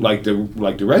too, like the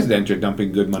residents, are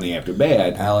dumping good money after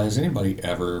bad. Al, has anybody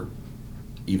ever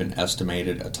even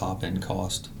estimated a top end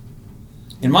cost?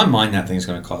 In my mind, that thing's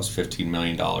going to cost $15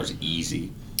 million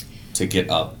easy to get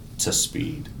up to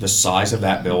speed. The size of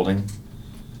that building.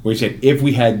 We said if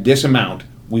we had this amount,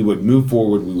 we would move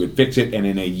forward, we would fix it, and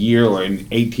in a year or in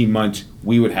 18 months,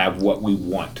 we would have what we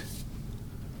want.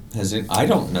 I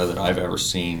don't know that I've ever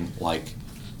seen,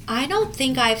 I don't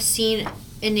think I've seen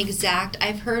an exact.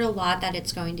 I've heard a lot that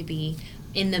it's going to be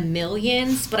in the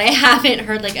millions, but I haven't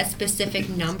heard like a specific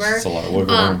number. It's a lot of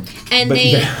wiggle room. And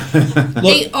But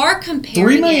they are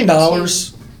comparing $3 million.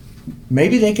 it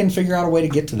Maybe they can figure out a way to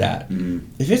get to that. Mm-hmm.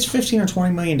 If it's $15 or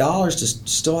 $20 million to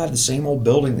still have the same old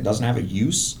building that doesn't have a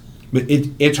use, But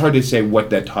it's hard to say what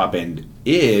that top end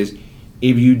is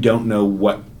if you don't know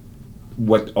what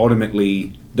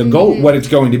ultimately the goal, what it's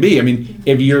going to be. I mean,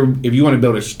 if you want to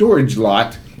build a storage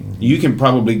lot, you can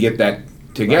probably get that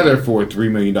together for $3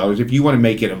 million. If you want to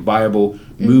make it a viable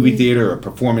movie theater or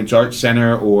performance arts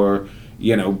center or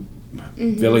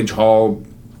village hall,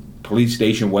 police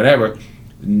station, whatever,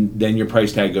 then your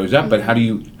price tag goes up. But how do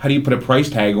you put a price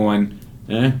tag on?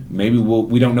 Maybe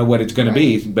we don't know what it's going to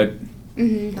be, but.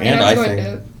 And I was think.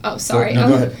 going to. Oh, sorry. No,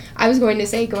 go ahead. I was going to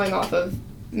say, going off of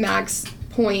Mac's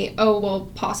point,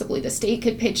 possibly the state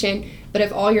could pitch in, but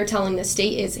if all you're telling the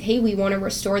state is, hey, we want to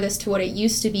restore this to what it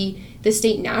used to be, the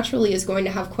state naturally is going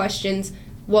to have questions.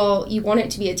 Well, you want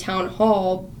it to be a town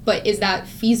hall, but is that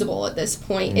feasible at this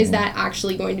point? Is that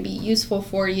actually going to be useful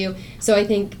for you? So I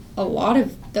think a lot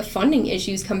of the funding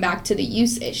issues come back to the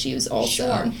use issues also.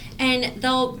 Sure. And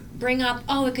they'll bring up,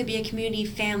 it could be a community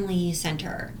family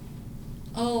center.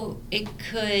 It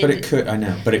could. but it could. I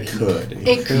know, but it could.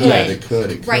 It could. It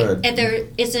could. Right, and there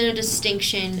isn't a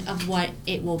distinction of what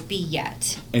it will be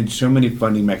yet. And so many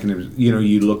funding mechanisms.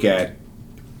 You look at.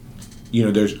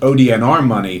 There's ODNR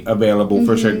money available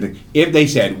for certain things. If they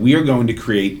said we are going to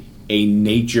create a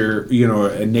nature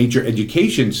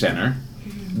education center,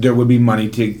 there would be money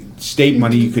state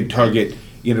money. You could target.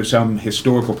 Some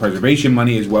historical preservation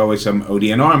money as well as some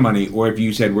ODNR money. Or if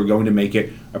you said we're going to make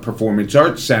it a performance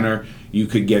arts center, you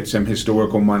could get some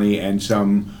historical money and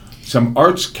some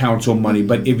arts council money.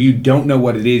 But if you don't know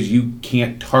what it is, you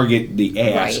can't target the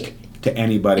ask to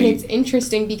anybody. And it's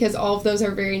interesting because all of those are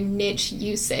very niche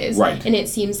uses. Right. And it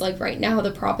seems like right now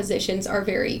the propositions are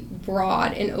very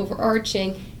broad and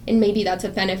overarching. And maybe that's a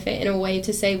benefit in a way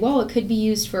to say, well, it could be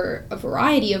used for a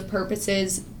variety of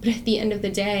purposes. But at the end of the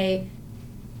day,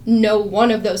 no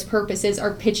one of those purposes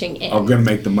are pitching in. Are going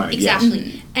to make the money. Exactly.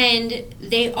 Yes. And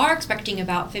they are expecting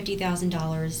about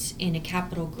 $50,000 in a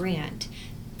capital grant.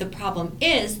 The problem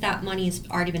is that money's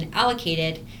already been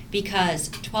allocated because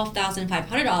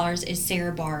 $12,500 is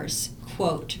Sarah Barr's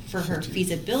quote for her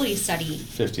feasibility study.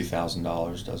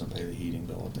 $50,000 doesn't pay the heating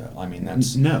bill of that. I mean,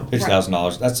 that's No.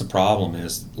 $50,000. That's the problem.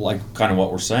 Is like kind of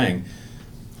what we're saying.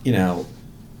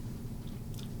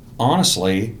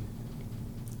 Honestly,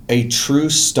 a true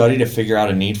study to figure out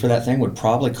a need for that thing would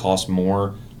probably cost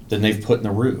more than they've put in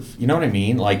the roof. You know what I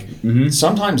mean? Like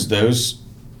sometimes those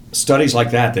studies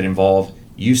like that involve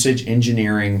usage,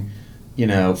 engineering,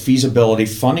 feasibility,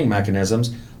 funding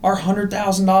mechanisms are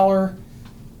 $100,000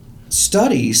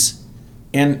 studies,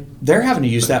 and they're having to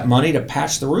use that money to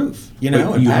patch the roof,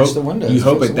 and patch the windows. You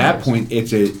hope at that point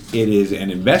it is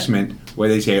an investment where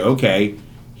they say, okay,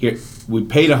 here we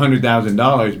paid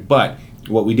 $100,000, but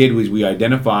what we did was we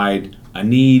identified a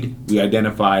need, we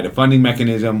identified a funding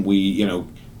mechanism, we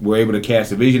were able to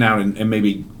cast a vision out and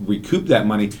maybe recoup that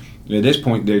money. At this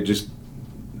point, they're just.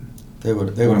 They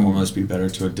would almost be better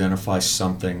to identify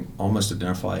something, almost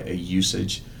identify a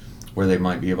usage where they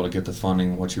might be able to get the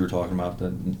funding, what you were talking about,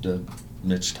 the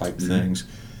niche type things.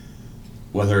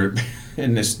 Whether,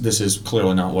 and this is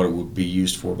clearly not what it would be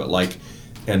used for, but like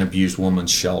an abused woman's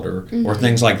shelter or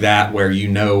things like that where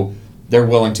they're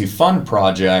willing to fund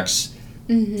projects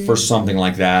for something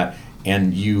like that,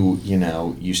 and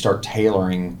you start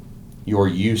tailoring your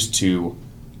use to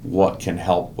what can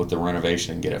help with the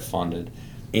renovation and get it funded.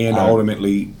 And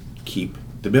ultimately keep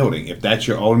the building. If that's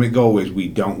your ultimate goal is we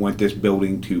don't want this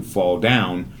building to fall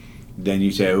down, then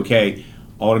you say, okay,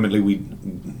 ultimately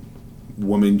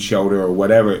women's shelter or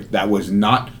whatever, that was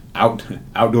not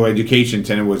outdoor education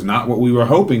center was not what we were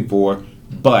hoping for,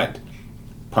 but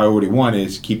priority one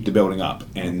is keep the building up,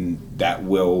 and that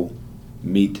will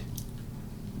meet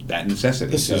that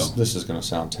necessity. This is going to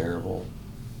sound terrible.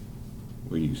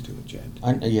 We're used to it, Jed.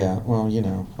 I'm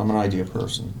an idea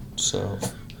person. So,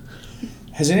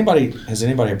 has anybody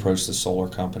approached the solar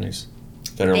companies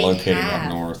that are located up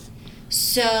north?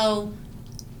 So,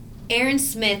 Aaron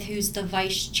Smith, who's the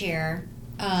vice chair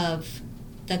of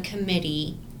the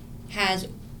committee, has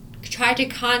tried to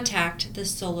contact the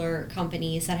solar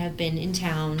companies that have been in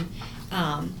town,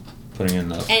 putting in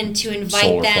the and to invite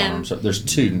solar them. farms. There's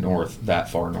two that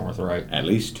far north, right? At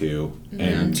least two,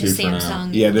 and to two for now.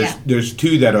 Samsung. Yeah, there's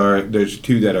two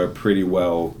that are pretty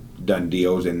well done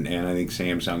deals, and I think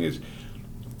Samsung is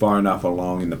far enough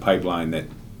along in the pipeline that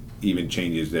even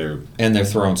changes their. And they're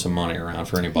throwing some money around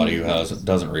for anybody who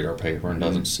doesn't read our paper and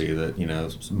doesn't see that,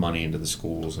 some money into the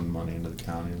schools and money into the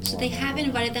county. And So they have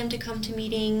invited them to come to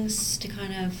meetings to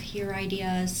kind of hear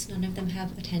ideas. None of them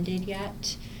have attended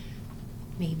yet.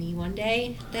 Maybe one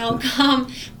day they'll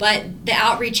come. But the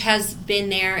outreach has been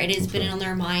there. It has been on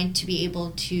their mind to be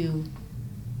able to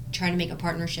try to make a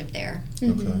partnership there.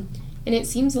 And it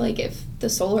seems like if the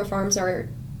solar farms are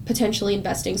potentially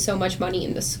investing so much money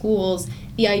in the schools,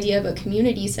 the idea of a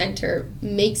community center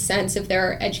makes sense if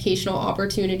there are educational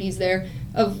opportunities there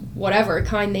of whatever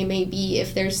kind they may be.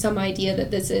 If there's some idea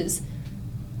that this is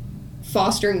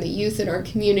fostering the youth in our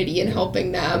community and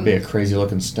helping them. It'd be a crazy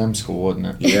looking STEM school, wouldn't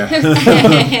it?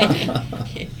 Yeah.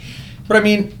 But I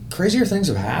mean, crazier things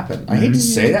have happened. I hate to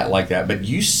say that like that, but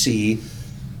you see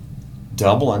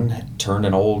Dublin turned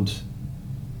an old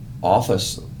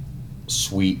office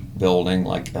suite building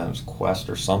like Quest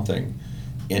or something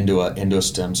into a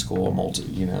STEM school,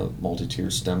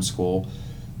 multi-tiered STEM school.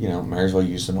 Marysville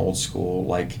used an old school.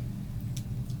 Like,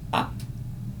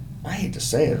 I hate to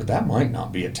say it, but that might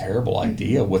not be a terrible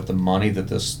idea with the money that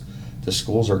the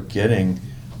schools are getting.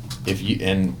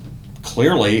 And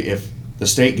clearly, if the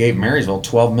state gave Marysville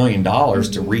 $12 million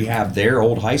to rehab their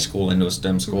old high school into a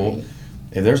STEM school,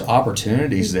 if there's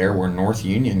opportunities there where North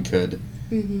Union could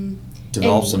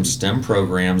develop some STEM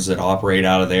programs that operate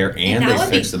out of there and they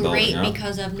fix the building. That would be great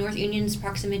because of North Union's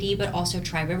proximity, but also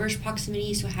Tri-River's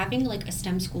proximity. So having like a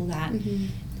STEM school that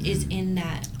is in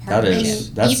that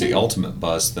partnership. That's the ultimate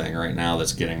buzz thing right now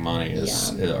that's getting money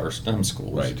is our STEM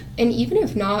schools. Right. And even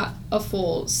if not a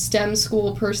full STEM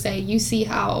school per se, you see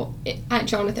how at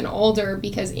Jonathan Alder,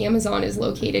 because Amazon is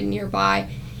located nearby,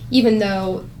 even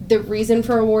though the reason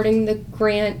for awarding the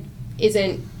grant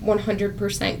isn't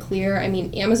 100% clear. I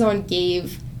mean, Amazon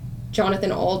gave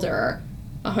Jonathan Alder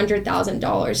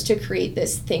 $100,000 to create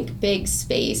this Think Big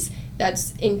space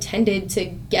that's intended to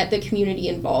get the community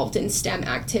involved in STEM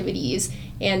activities.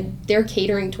 And they're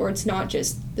catering towards not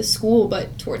just the school,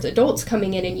 but towards adults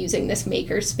coming in and using this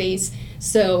maker space.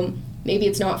 So maybe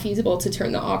it's not feasible to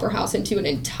turn the Opera House into an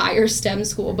entire STEM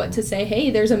school, but to say,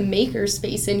 hey, there's a maker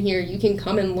space in here. You can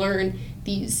come and learn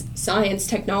these science,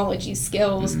 technology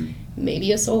skills.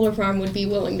 Maybe a solar farm would be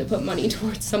willing to put money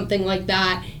towards something like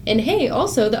that. And hey,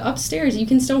 also the upstairs, you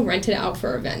can still rent it out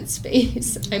for event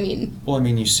space.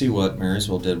 You see what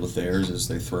Marysville did with theirs is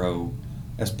they throw,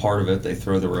 as part of it, they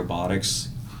throw the robotics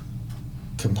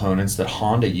components that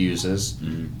Honda uses,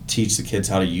 teach the kids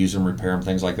how to use them, repair them,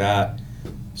 things like that.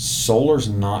 Solar's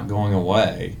not going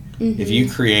away. If you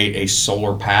create a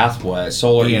solar pathway,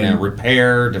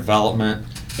 repair, development,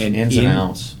 and ins and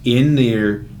outs.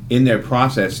 In their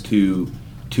process to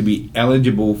be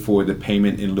eligible for the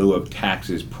payment in lieu of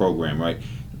taxes program, right?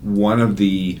 One of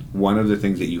the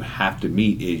things that you have to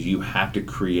meet is you have to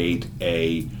create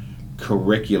a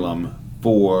curriculum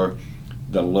for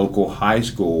the local high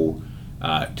school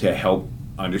to help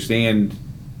understand,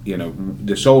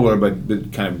 the solar,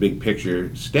 but kind of big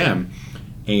picture STEM.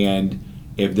 And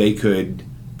if they could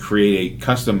create a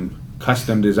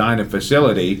custom design a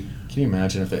facility. Can you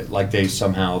imagine if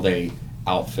they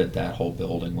outfit that whole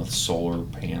building with solar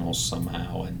panels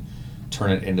somehow and turn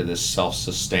it into this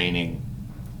self-sustaining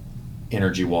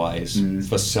energy-wise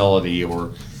facility,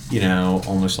 or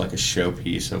almost like a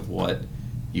showpiece of what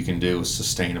you can do with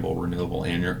sustainable renewable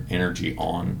energy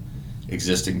on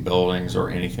existing buildings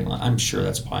or anything like. I'm sure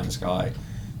that's pie in the sky,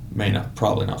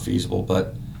 probably not feasible,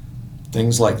 but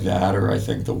things like that are, I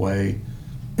think, the way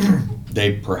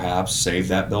they perhaps save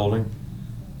that building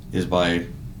is by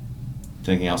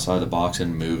thinking outside the box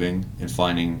and moving and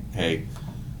finding, hey,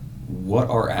 what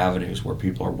are avenues where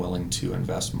people are willing to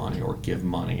invest money or give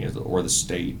money, or the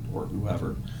state or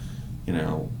whoever,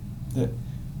 that,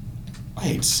 I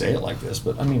hate to say it like this,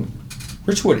 but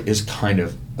Richwood is kind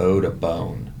of owed a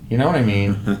bone. You know what I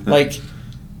mean?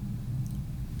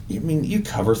 You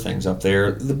cover things up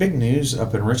there. The big news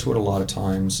up in Richwood a lot of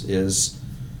times is,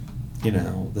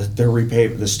 that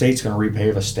the state's going to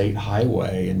repave a state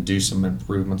highway and do some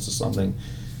improvements to something.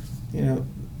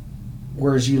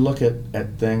 Whereas you look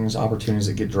at things, opportunities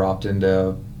that get dropped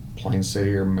into Plain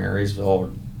City or Marysville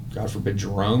or, God forbid,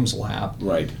 Jerome's lap.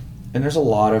 Right. And there's a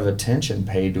lot of attention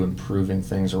paid to improving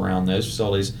things around those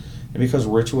facilities. And because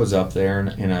Richwood's up there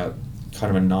in a kind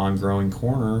of a non-growing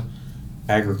corner,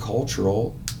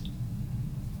 agricultural,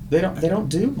 they don't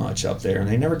do much up there, and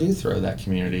they never do throw that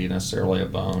community necessarily a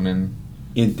bone. And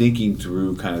in thinking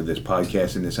through kind of this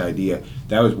podcast and this idea,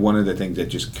 that was one of the things that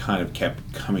just kind of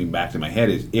kept coming back to my head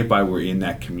is if I were in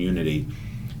that community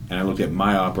and I looked at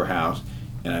my Opera House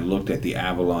and I looked at the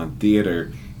Avalon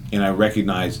Theater and I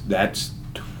recognized that's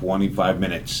 25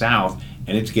 minutes south,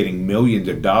 and it's getting millions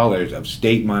of dollars of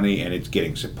state money, and it's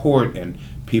getting support, and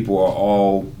people are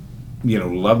all,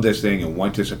 love this thing and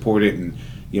want to support it and,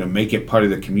 make it part of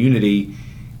the community.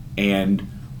 And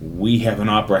we have an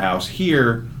opera house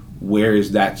here. Where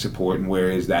is that support and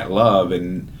where is that love?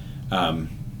 And,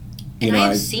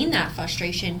 I've seen that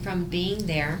frustration from being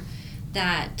there,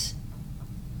 that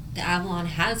the Avalon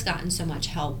has gotten so much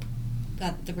help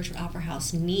that the Richwood Opera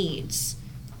House needs,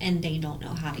 and they don't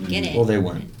know how to get it. Well, they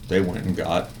went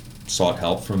and sought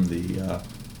help from the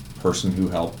person who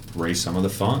helped raise some of the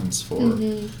funds for,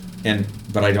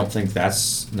 but I don't think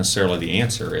that's necessarily the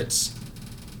answer. It's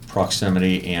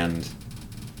proximity and,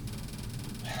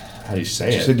 how do you say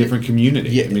it's it? just a different community.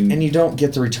 Yeah, and you don't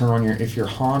get the return on if you're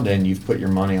Honda and you've put your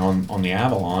money on the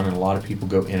Avalon, and a lot of people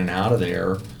go in and out of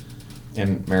there,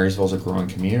 and Marysville's a growing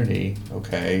community.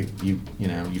 Okay, you've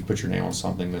put your name on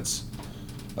something that's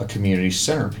a community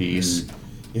centerpiece.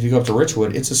 If you go up to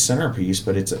Richwood, it's a centerpiece,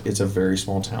 but it's a very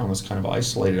small town that's kind of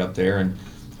isolated up there, and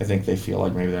I think they feel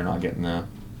like maybe they're not getting the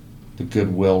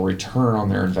goodwill return on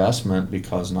their investment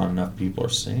because not enough people are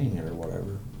seeing it or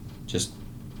whatever. Just,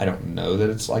 I don't know that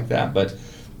it's like that, but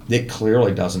it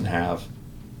clearly doesn't have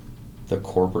the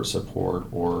corporate support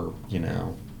or,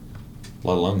 let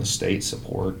alone the state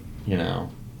support. It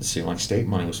seemed like state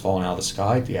money was falling out of the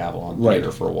sky at the Avalon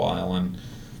Theater for a while, and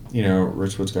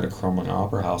Richwood's got a crumbling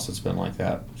opera house that's been like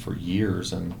that for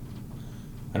years, and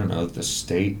I don't know that the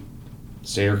state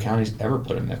or county's ever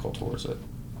put a nickel towards it.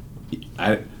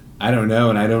 I don't know,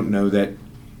 and I don't know that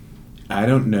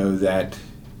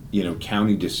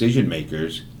county decision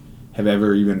makers have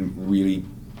ever even really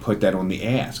put that on the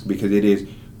ask, because it is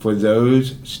for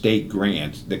those state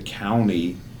grants, the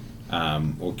county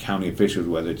or county officials,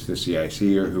 whether it's the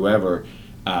CIC or whoever,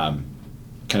 kind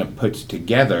of puts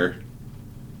together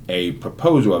a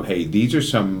proposal of, hey, these are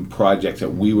some projects that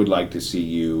we would like to see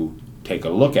you take a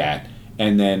look at,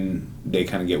 and then they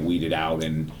kind of get weeded out,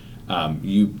 and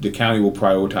the county will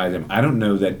prioritize them. I don't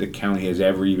know that the county has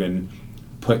ever even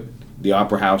put the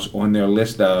Opera House on their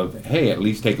list of, hey, at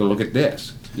least take a look at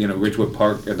this. Richwood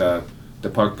Park, the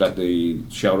park got the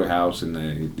shelter house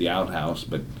and the outhouse,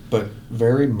 but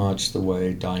very much the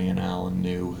way Diane Allen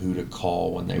knew who to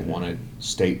call when they wanted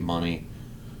state money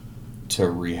to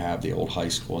rehab the old high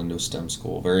school into a STEM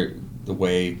school. The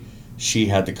way she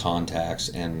had the contacts,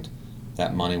 and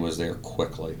that money was there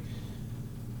quickly.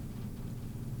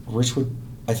 Richwood,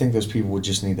 I think those people would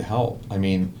just need the help. I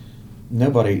mean,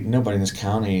 nobody in this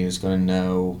county is going to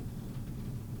know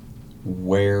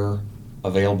where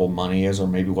available money is, or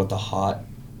maybe what the hot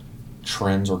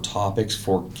trends or topics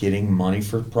for getting money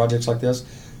for projects like this.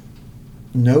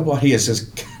 Nobody is as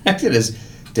connected as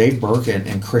Dave Birkin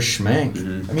and Chris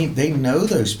Schmenk. I mean, they know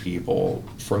those people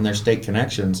from their state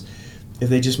connections. If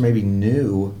they just maybe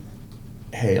knew,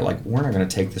 hey, like, we're not going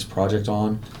to take this project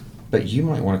on, but you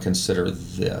might want to consider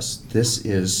this. This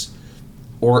is,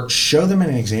 or show them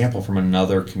an example from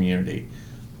another community.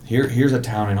 Here's a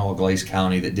town in All Glaze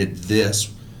County that did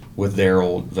this with their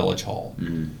old village hall,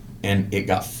 and it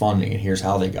got funding, and here's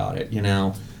how they got it.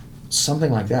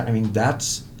 Something like that. I mean,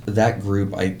 that's that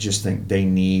group. I just think they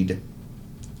need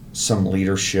some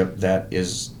leadership that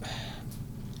is,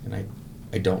 and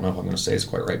I don't know if I'm going to say it's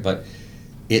quite right, but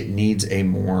it needs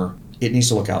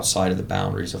to look outside of the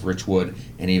boundaries of Richwood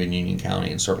and even Union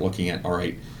County and start looking at, all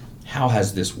right, how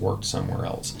has this worked somewhere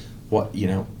else? What,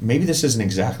 maybe this isn't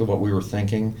exactly what we were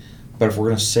thinking, but if we're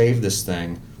going to save this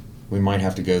thing, we might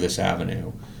have to go this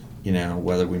avenue,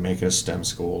 whether we make it a STEM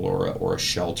school or a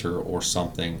shelter or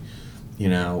something.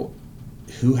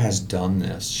 Who has done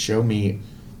this? Show me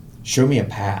a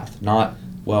path, not,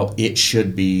 well, it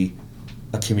should be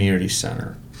a community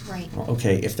center. Right. Well,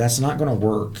 okay, if that's not going to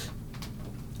work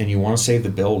and you want to save the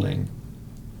building,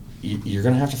 you're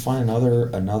going to have to find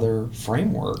another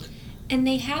framework. And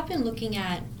they have been looking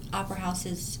at opera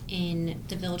houses in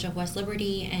the village of West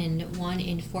Liberty and one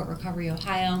in Fort Recovery,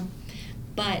 Ohio.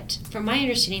 But from my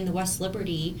understanding, the West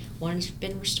Liberty one's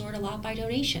been restored a lot by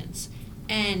donations.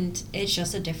 And it's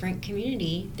just a different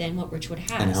community than what Richwood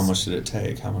has. And how much did it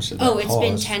take? How much did that cost? It's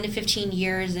been 10 to 15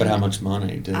 years. But how much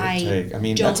money did it take? I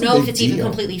mean, don't that's know a big if it's deal. even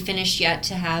completely finished yet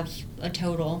to have a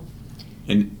total.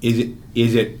 And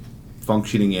is it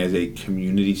functioning as a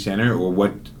community center, or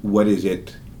what is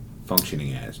it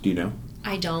functioning as? Do you know?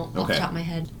 I don't, off the top of my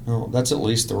head. Well, that's at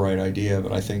least the right idea,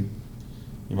 but I think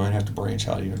you might have to branch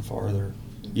out even farther.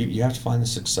 You have to find the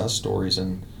success stories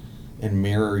and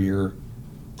mirror your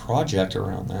project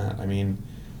around that. I mean,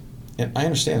 and I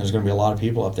understand there's going to be a lot of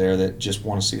people up there that just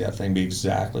want to see that thing be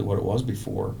exactly what it was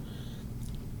before,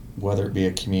 whether it be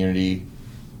a community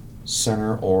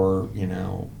center or,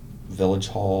 village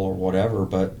hall or whatever,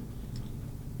 but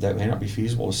that may not be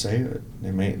feasible to save it.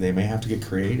 They may have to get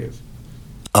creative.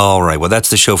 All right, well, that's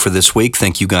the show for this week.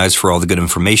 Thank you guys for all the good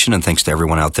information, and thanks to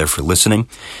everyone out there for listening.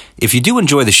 If you do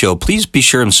enjoy the show, please be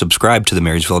sure and subscribe to the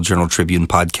Marysville Journal-Tribune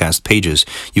podcast pages.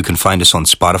 You can find us on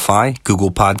Spotify,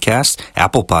 Google Podcasts,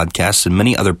 Apple Podcasts, and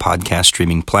many other podcast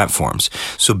streaming platforms.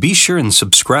 So be sure and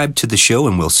subscribe to the show,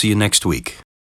 and we'll see you next week.